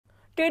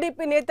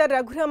TDP నేత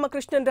రఘురామ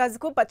కృష్ణం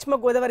రాజుకు పశ్చిమ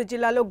గోదావరి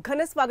జిల్లాలో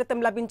ఘన స్వాగతం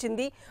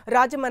లభించింది.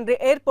 రాజమండ్రి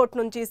ఎయిర్పోర్ట్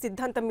నుంచి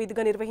సిద్ధాంతం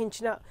మీదుగా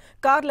నిర్వహించిన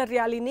కార్ల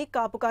ర్యాలీని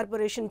కాపు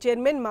కార్పొరేషన్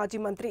చైర్మన్ మాజీ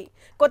మంత్రి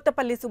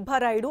కొత్తపల్లి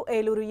సుబ్బారాయుడు,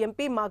 ఏలూరు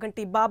ఎంపీ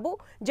మాగంటి బాబు,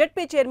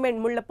 జెడ్పీ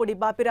చైర్మన్ ముళ్లపూడి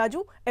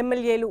బాపిరాజు,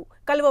 ఎమ్మెల్యేలు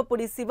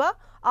కల్వపూడి శివ,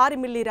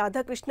 ఆరిమిల్లి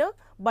రాధాకృష్ణ,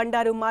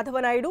 బండారు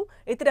మాధవనాయుడు,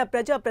 ఇతర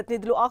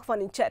ప్రజాప్రతినిధులు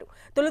ఆహ్వానించారు.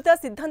 తొలుత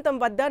సిద్ధాంతం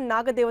వద్ద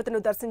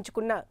నాగదేవతను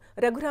దర్శించుకున్న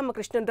రఘురామ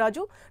కృష్ణం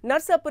రాజు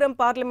నర్సాపురం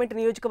పార్లమెంటు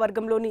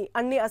నియోజకవర్గంలోని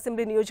అన్ని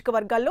అసెంబ్లీ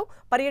నియోజకవర్గాల్లో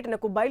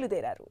పర్యటనకు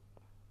బయలుదేరారు.